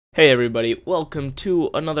Hey everybody, welcome to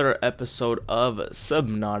another episode of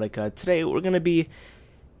Subnautica. Today we're going to be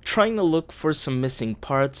trying to look for some missing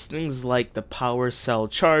parts, things like the power cell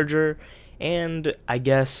charger, and I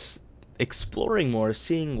guess exploring more,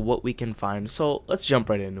 seeing what we can find. So let's jump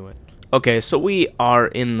right into it. Okay, so we are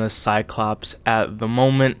in the Cyclops at the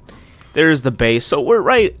moment. There's the base, so we're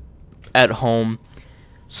right at home.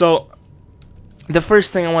 So the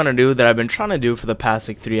first thing I want to do that I've been trying to do for the past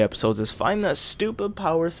like 3 episodes is find that stupid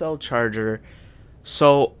power cell charger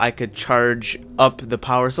so I could charge up the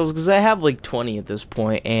power cells, because I have like 20 at this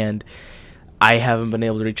point and I haven't been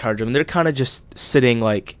able to recharge them. They're kind of just sitting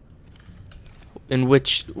like, in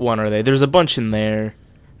which one are they? There's a bunch in there.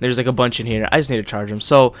 There's like a bunch in here. I just need to charge them.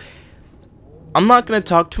 So I'm not going to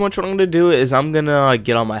talk too much. What I'm going to do is I'm going to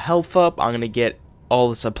get all my health up. I'm going to get all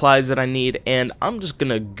the supplies that I need, and I'm just going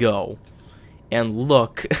to go and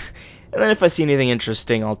look, and then if I see anything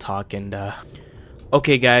interesting, I'll talk. And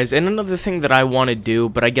okay guys, and another thing that I want to do,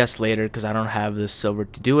 but I guess later because I don't have the silver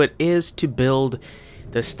to do it, is to build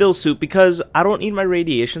the still suit, because I don't need my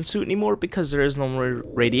radiation suit anymore, because there is no more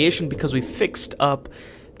radiation, because we fixed up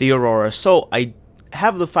the Aurora. So I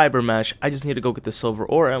have the fiber mesh, I just need to go get the silver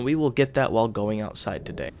ore, and we will get that while going outside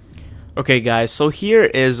today. Okay guys, so here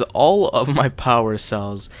is all of my power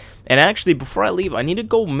cells. And actually, before I leave, I need to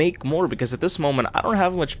go make more, because at this moment, I don't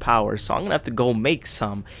have much power, so I'm going to have to go make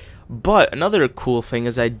some. But another cool thing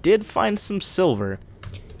is I did find some silver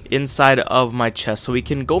inside of my chest, so we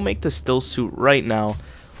can go make the still suit right now.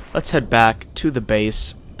 Let's head back to the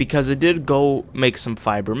base, because I did go make some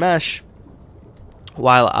fiber mesh.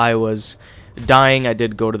 While I was dying, I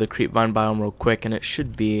did go to the creepvine biome real quick, and it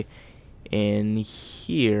should be in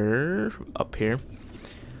here, up here.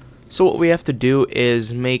 So what we have to do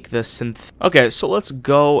is make the synth. Okay, so let's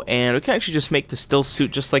go, and we can actually just make the still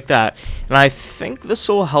suit just like that. And I think this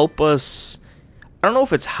will help us. I don't know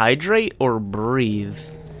if it's hydrate or breathe.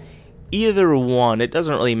 Either one, it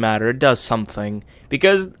doesn't really matter. It does something,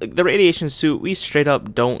 because the radiation suit we straight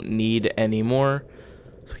up don't need anymore.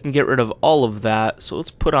 So we can get rid of all of that. So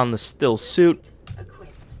let's put on the still suit.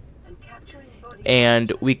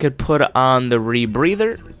 And we could put on the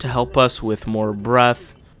rebreather to help us with more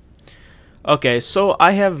breath. Okay, so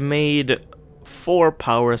I have made 4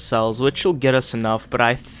 power cells, which will get us enough, but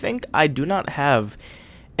I think I do not have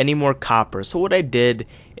any more copper. So what I did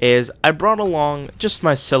is I brought along just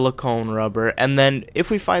my silicone rubber, and then if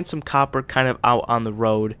we find some copper kind of out on the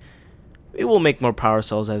road, we will make more power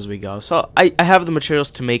cells as we go. So I have the materials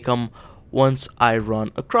to make them once I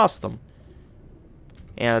run across them.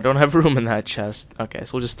 And I don't have room in that chest. Okay,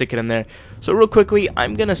 so we'll just stick it in there. So real quickly,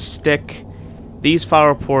 I'm going to stick these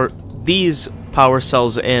power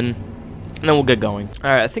cells in, and then we'll get going.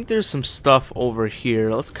 Alright, I think there's some stuff over here.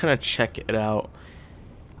 Let's kind of check it out.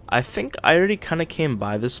 I think I already kind of came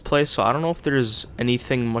by this place, so I don't know if there's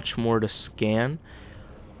anything much more to scan.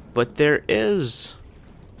 But there is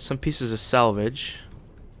some pieces of salvage.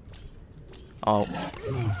 Oh,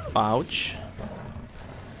 ouch.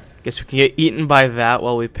 Guess we can get eaten by that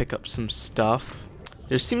while we pick up some stuff.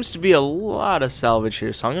 There seems to be a lot of salvage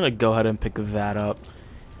here, so I'm going to go ahead and pick that up.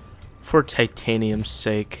 For titanium's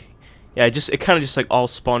sake. Yeah, it kind of just like all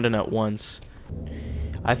spawned in at once.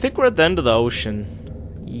 I think we're at the end of the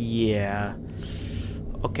ocean. Yeah.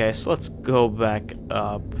 Okay, so let's go back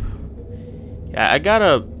up. Yeah, I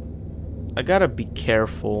gotta be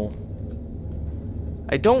careful.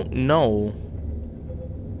 I don't know.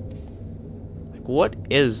 Like, what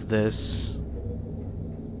is this?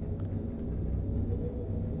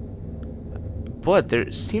 But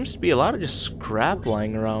there seems to be a lot of just scrap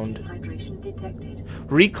lying around.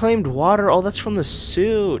 Reclaimed water. Oh, that's from the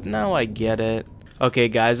suit. Now I get it. Okay,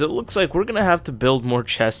 guys, it looks like we're gonna have to build more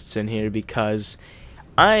chests in here, because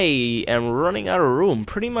I am running out of room.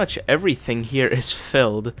 Pretty much everything here is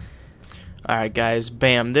filled. Alright, guys,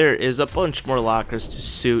 bam. There is a bunch more lockers to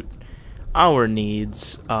suit our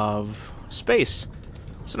needs of space.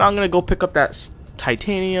 So now I'm gonna go pick up that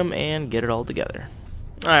titanium and get it all together.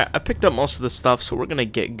 Alright, I picked up most of the stuff, so we're gonna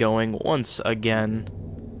get going once again.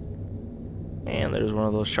 And there's one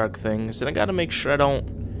of those shark things, and I gotta make sure I don't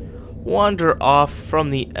wander off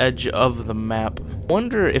from the edge of the map.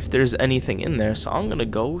 Wonder if there's anything in there, so I'm gonna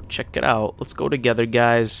go check it out. Let's go together,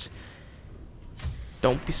 guys.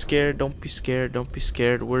 Don't be scared, don't be scared, don't be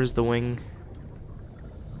scared. Where's the wing?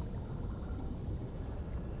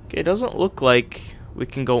 Okay, it doesn't look like we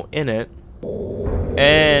can go in it.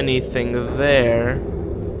 Anything there?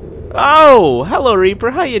 Oh, hello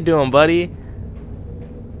Reaper, how you doing, buddy?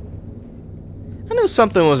 I knew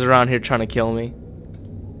something was around here trying to kill me.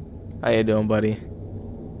 How you doing, buddy?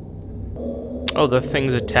 Oh, the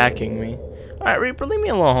thing's attacking me. Alright, Reaper, leave me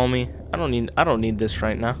alone, homie. I don't need this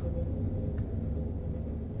right now.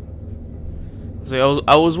 So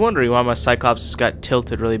I was wondering why my Cyclops just got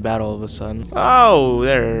tilted really bad all of a sudden. Oh,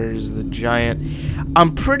 there's the giant.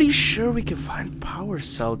 I'm pretty sure we can find power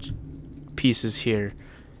cell pieces here.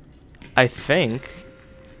 I think.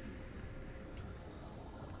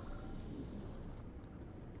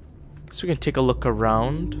 So we can take a look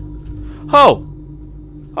around. Oh!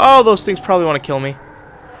 Oh, those things probably want to kill me.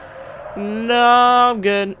 No, I'm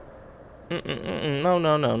good. No,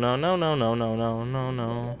 no, no, no, no, no, no, no, no, no,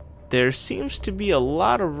 no. There seems to be a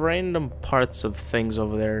lot of random parts of things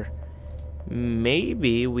over there.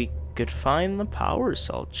 Maybe we could find the power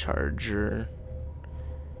cell charger.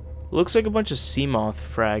 Looks like a bunch of Seamoth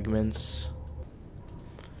fragments.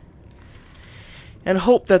 And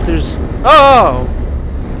hope that there's... Oh!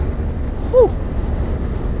 Whew.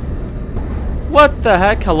 What the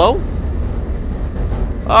heck? Hello?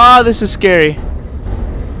 Ah, this is scary.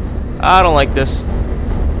 I don't like this.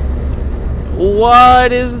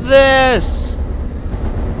 What is this?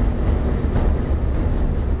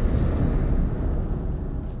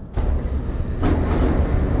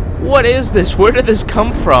 What is this? Where did this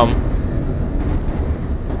come from?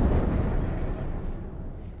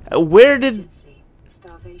 Where did...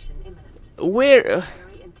 Where...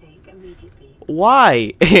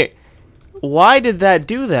 Why? Why did that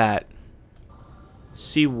do that?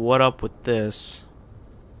 See what up with this.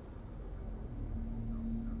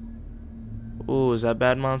 Ooh, is that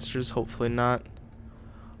bad monsters? Hopefully not.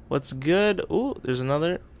 What's good? Ooh, there's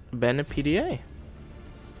another abandoned PDA.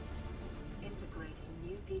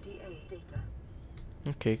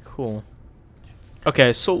 Okay, cool.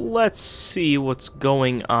 Okay, so let's see what's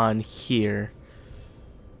going on here.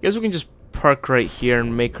 Guess we can just park right here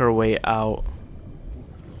and make our way out.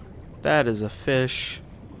 That is a fish.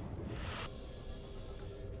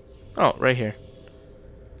 Oh, right here.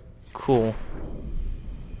 Cool.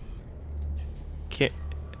 Okay.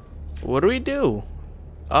 What do we do?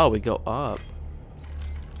 Oh, we go up.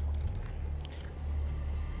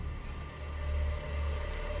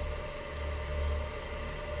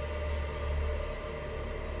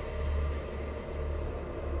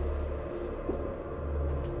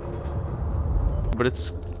 But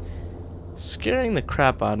it's scaring the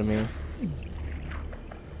crap out of me.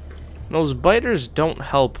 Those biters don't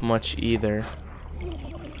help much either.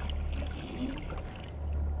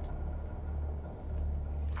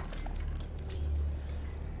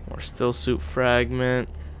 More still suit fragment.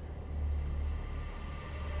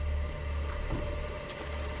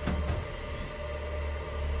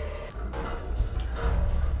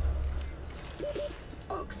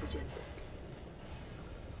 Oxygen.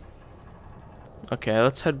 Okay,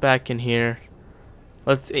 let's head back in here.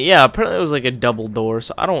 Yeah, apparently it was like a double door,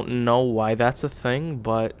 so I don't know why that's a thing,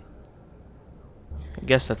 but I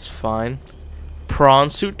guess that's fine. Prawn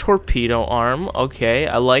suit torpedo arm. Okay,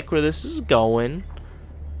 I like where this is going.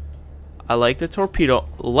 I like the torpedo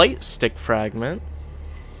light stick fragment.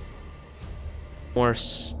 More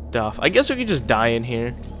stuff. I guess we could just die in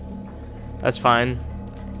here. That's fine.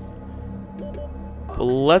 But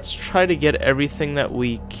let's try to get everything that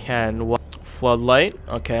we can. Floodlight.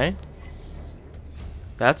 Okay.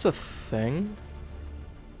 That's a thing.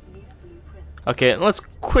 Okay, let's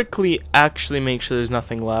quickly actually make sure there's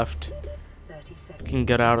nothing left. We can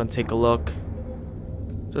get out and take a look.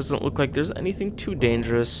 Doesn't look like there's anything too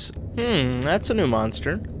dangerous. That's a new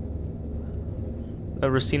monster.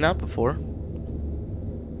 Never seen that before.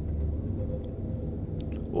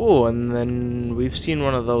 Oh, and then we've seen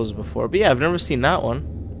one of those before. But yeah, I've never seen that one.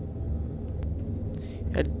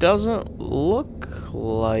 It doesn't look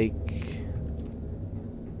like...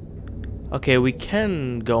 Okay, we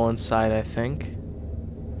can go inside, I think.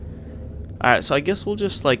 Alright, so I guess we'll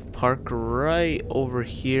just, like, park right over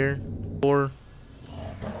here. Or...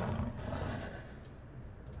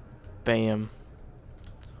 Bam.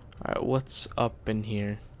 Alright, what's up in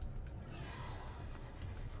here?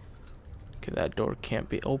 Okay, that door can't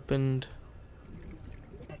be opened.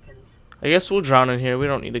 I guess we'll drown in here. We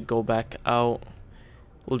don't need to go back out.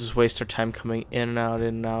 We'll just waste our time coming in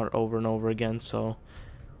and out, over and over again, so...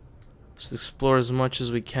 Just explore as much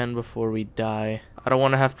as we can before we die. I don't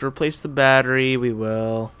want to have to replace the battery. We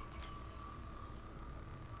will.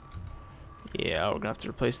 Yeah, we're gonna have to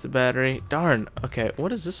replace the battery. Darn. Okay,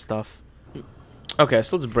 what is this stuff? Okay,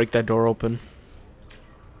 so let's break that door open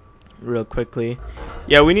real quickly.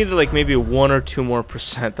 Yeah, we needed like maybe 1 or 2 more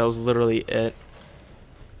 %. That was literally it.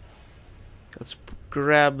 Let's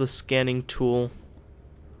grab the scanning tool.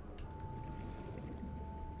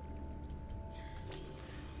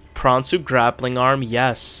 Prawn suit grappling arm,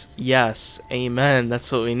 yes, yes, amen,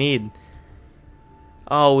 that's what we need.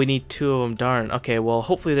 Oh, we need 2 of them. Darn. Okay, well,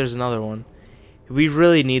 hopefully there's another one. We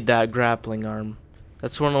really need that grappling arm.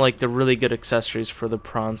 That's one of like the really good accessories for the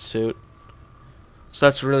prawn suit. So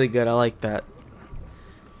that's really good. I like that.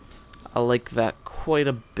 I like that quite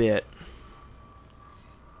a bit.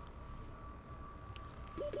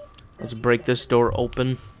 Let's break this door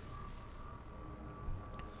open.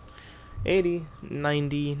 80,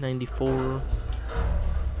 90, 94.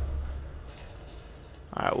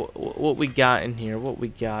 Alright, what we got in here? What we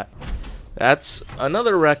got? That's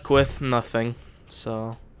another wreck with nothing.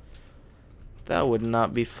 So, that would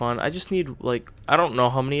not be fun. I just need, like, I don't know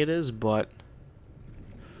how many it is, but...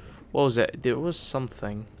 What was it? There was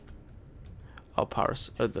something. Oh,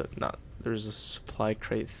 there's a supply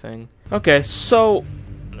crate thing. Okay, so...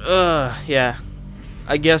 yeah.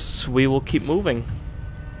 I guess we will keep moving.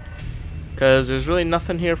 Because there's really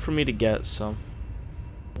nothing here for me to get, so...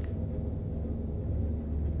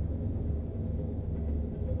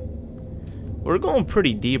 We're going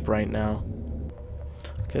pretty deep right now.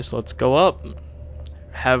 Okay, so let's go up.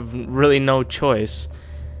 Have really no choice.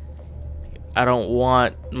 I don't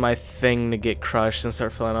want my thing to get crushed and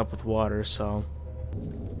start filling up with water, so...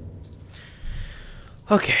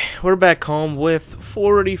 Okay, we're back home with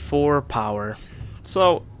 44 power.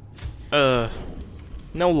 So, no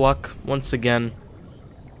luck, once again,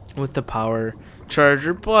 with the power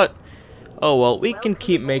charger, but, oh well, we can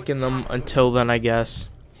keep making them until then, I guess.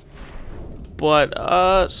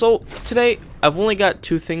 But, so, today, I've only got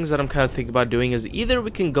 2 things that I'm kind of thinking about doing, is either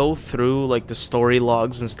we can go through, like, the story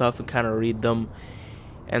logs and stuff and kind of read them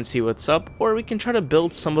and see what's up, or we can try to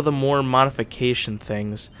build some of the more modification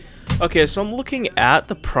things. Okay, so I'm looking at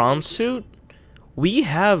the prawn suit. We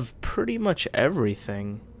have pretty much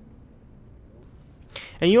everything.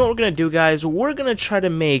 And you know what we're going to do, guys? We're going to try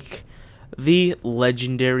to make the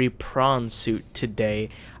legendary prawn suit today.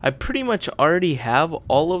 I pretty much already have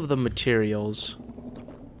all of the materials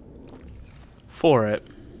for it.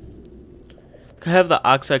 I have the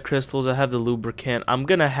oxide crystals, I have the lubricant, I'm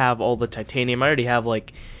gonna have all the titanium. I already have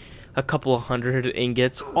like a couple of 100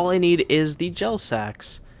 ingots. All I need is the gel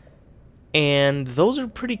sacks. And those are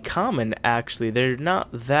pretty common, actually. They're not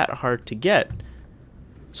that hard to get.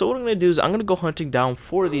 So what I'm going to do is I'm going to go hunting down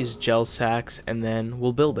for these gel sacks, and then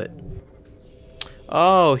we'll build it.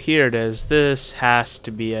 Oh, here it is. This has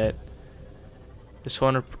to be it. This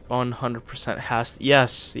 100% has to...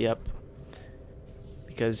 Yes, yep.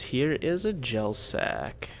 Because here is a gel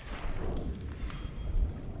sack.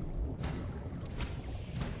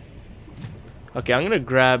 Okay, I'm going to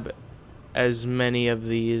grab as many of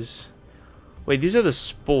these... Wait, these are the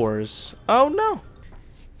spores. Oh, no.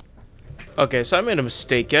 Okay, so I made a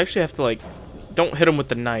mistake. You actually have to, like, don't hit them with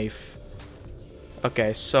the knife.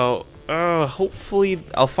 Okay, so, hopefully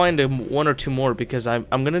I'll find 1 or 2 more because I'm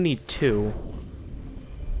gonna need 2.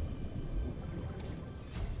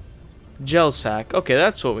 Gel sack. Okay,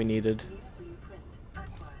 that's what we needed.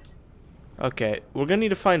 Okay, we're gonna need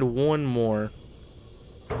to find 1 more.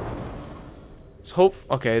 So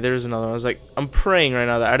okay, there's another one. I was like, I'm praying right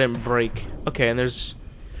now that I didn't break. Okay, and there's...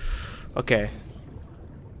 Okay.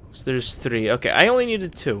 So there's 3. Okay, I only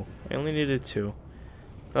needed 2. I only needed 2.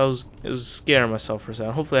 But I was scaring myself for a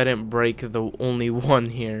second. Hopefully I didn't break the only one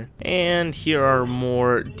here. And here are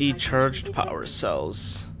more decharged power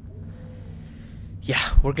cells. Yeah,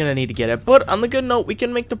 we're gonna need to get it. But on the good note, we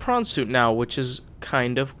can make the prawn suit now, which is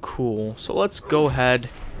kind of cool. So let's go ahead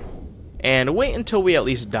and wait until we at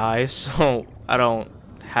least die, so I don't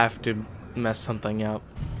have to mess something up.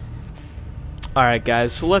 Alright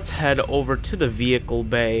guys, so let's head over to the vehicle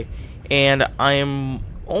bay, and I am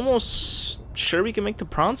almost sure we can make the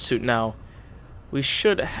prawn suit now. We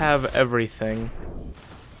should have everything.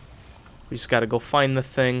 We just gotta go find the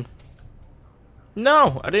thing.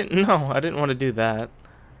 No, I didn't want to do that.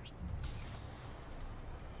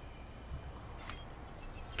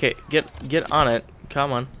 Okay, get on it.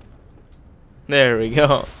 Come on. There we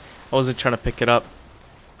go. I wasn't trying to pick it up.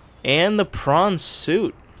 And the prawn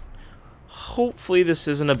suit. Hopefully this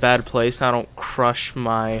isn't a bad place. I don't crush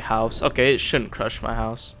my house. Okay, it shouldn't crush my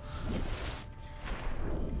house.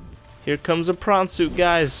 Here comes a prawn suit,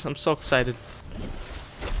 guys. I'm so excited.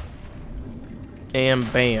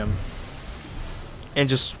 And bam. And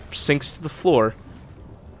just sinks to the floor.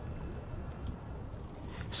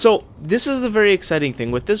 So, this is the very exciting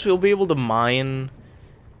thing. With this, we'll be able to mine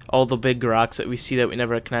all the big rocks that we see that we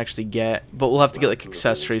never can actually get, but we'll have to get like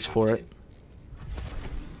accessories for it.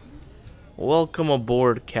 Welcome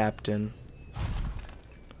aboard, Captain.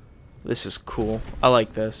 This is cool. I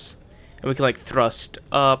like this. And we can like thrust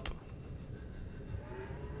up.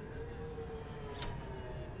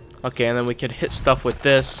 Okay, and then we can hit stuff with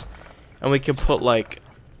this, And we can put like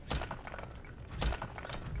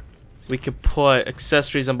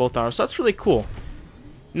accessories on both arms. So that's really cool.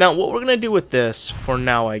 Now what we're gonna do with this for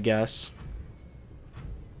now, I guess,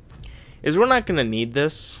 is we're not gonna need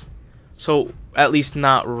this. So at least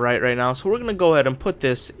not right now. So we're gonna go ahead and put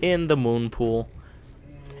this in the moon pool.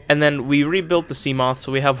 And then we rebuilt the sea moth,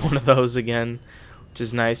 so we have one of those again, which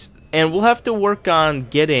is nice. And we'll have to work on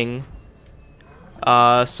getting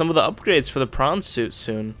some of the upgrades for the prawn suit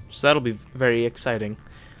soon. So that'll be very exciting.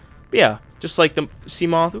 But yeah, just like the sea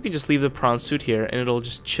moth, we can just leave the prawn suit here and it'll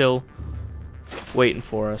just chill waiting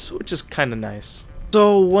for us, which is kind of nice.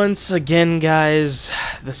 So once again, guys,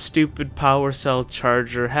 the stupid power cell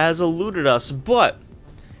charger has eluded us, but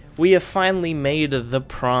we have finally made the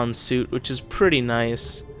prawn suit, which is pretty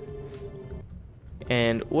nice.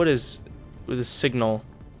 And what is with the signal?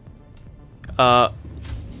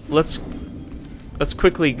 Let's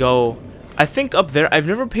quickly go. I think up there, I've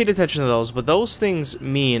never paid attention to those, but those things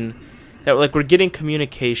mean that like we're getting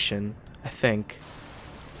communication, I think.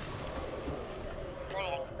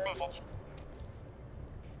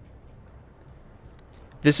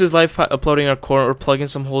 This is live uploading our core. We're plugging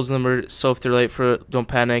some holes in them, so if they're late for it, don't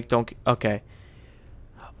panic. Don't. Okay.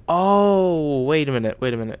 Oh, wait a minute.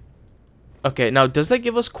 Okay, now does that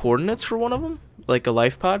give us coordinates for one of them? Like a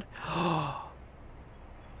life pod?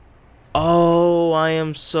 Oh, I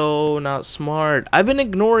am so not smart. I've been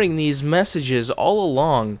ignoring these messages all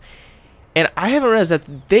along, and I haven't realized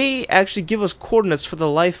that they actually give us coordinates for the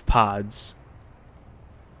life pods.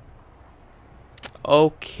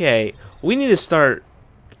 Okay, we need to start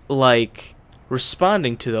like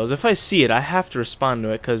responding to those. If I see it, I have to respond to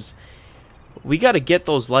it because we got to get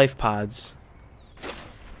those life pods.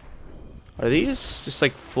 Are these just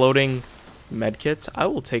like floating medkits? I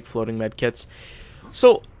will take floating medkits.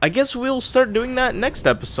 So I guess we'll start doing that next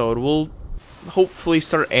episode. We'll hopefully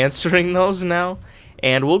start answering those now,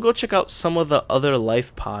 and we'll go check out some of the other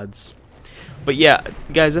life pods. But yeah,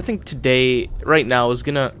 guys, I think today, right now, is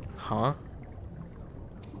gonna...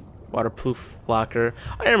 Waterproof locker.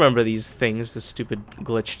 I remember these things, the stupid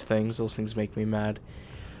glitched things. Those things make me mad.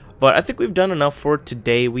 But I think we've done enough for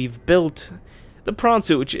today. We've built the prawn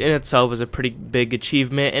suit, which in itself is a pretty big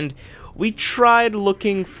achievement, and we tried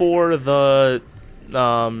looking for the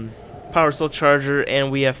power cell charger, and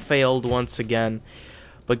we have failed once again.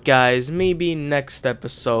 But guys, maybe next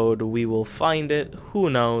episode we will find it. Who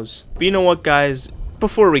knows? But you know what, guys?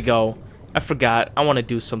 Before we go, I forgot. I want to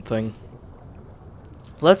do something.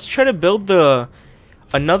 Let's try to build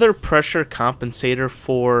another pressure compensator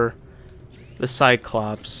for the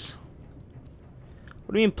Cyclops.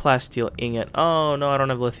 What do you mean plasteel ingot? Oh no, I don't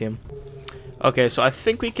have lithium. Okay, so I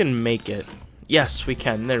think we can make it. Yes, we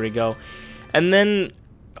can. There we go. And then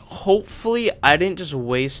hopefully I didn't just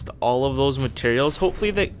waste all of those materials.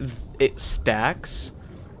 Hopefully that it stacks,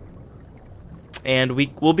 and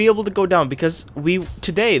we'll be able to go down, because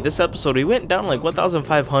this episode we went down like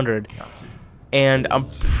 1,500, and I'm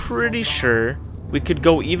pretty sure we could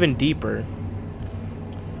go even deeper.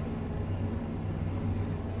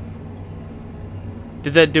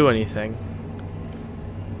 Did that do anything?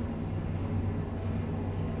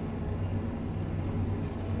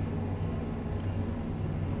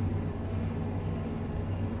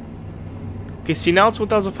 Okay, see, now it's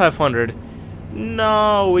 1,500.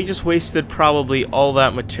 No, we just wasted probably all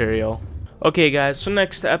that material. Okay, guys, so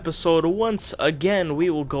next episode, once again, we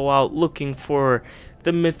will go out looking for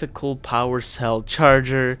the mythical power cell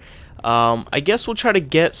charger. I guess we'll try to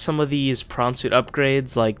get some of these prawn suit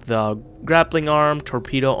upgrades, like the grappling arm,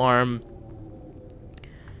 torpedo arm.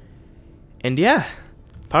 And yeah,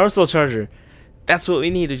 power cell charger. That's what we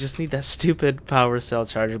need. We just need that stupid power cell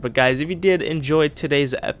charger. But guys, if you did enjoy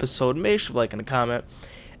today's episode, make sure to like and comment,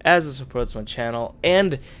 as it supports my channel.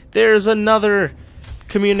 And there's another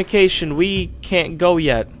communication. We can't go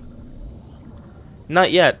yet.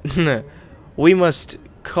 Not yet. we must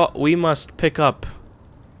pick up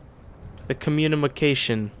the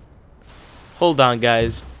communication. Hold on,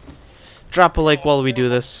 guys. Drop a like while we do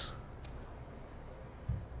this.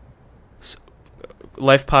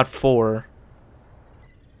 Life pod 4.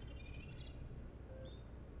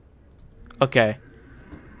 Okay.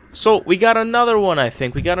 So we got another one, I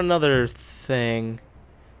think. We got another thing.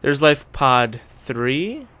 There's life pod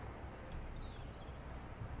 3.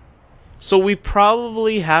 So we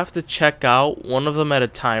probably have to check out one of them at a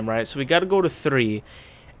time, right? So we got to go to 3,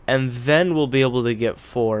 and then we'll be able to get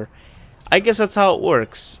 4. I guess that's how it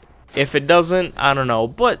works. If it doesn't, I don't know.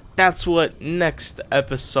 But that's what next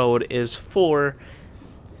episode is for.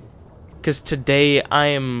 Because today I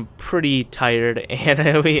am pretty tired,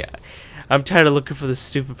 and I'm tired of looking for this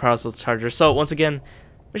stupid power cell charger. So once again,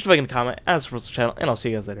 Make sure to like and comment, and subscribe to the channel, and I'll see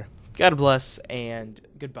you guys later. God bless, and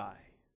goodbye.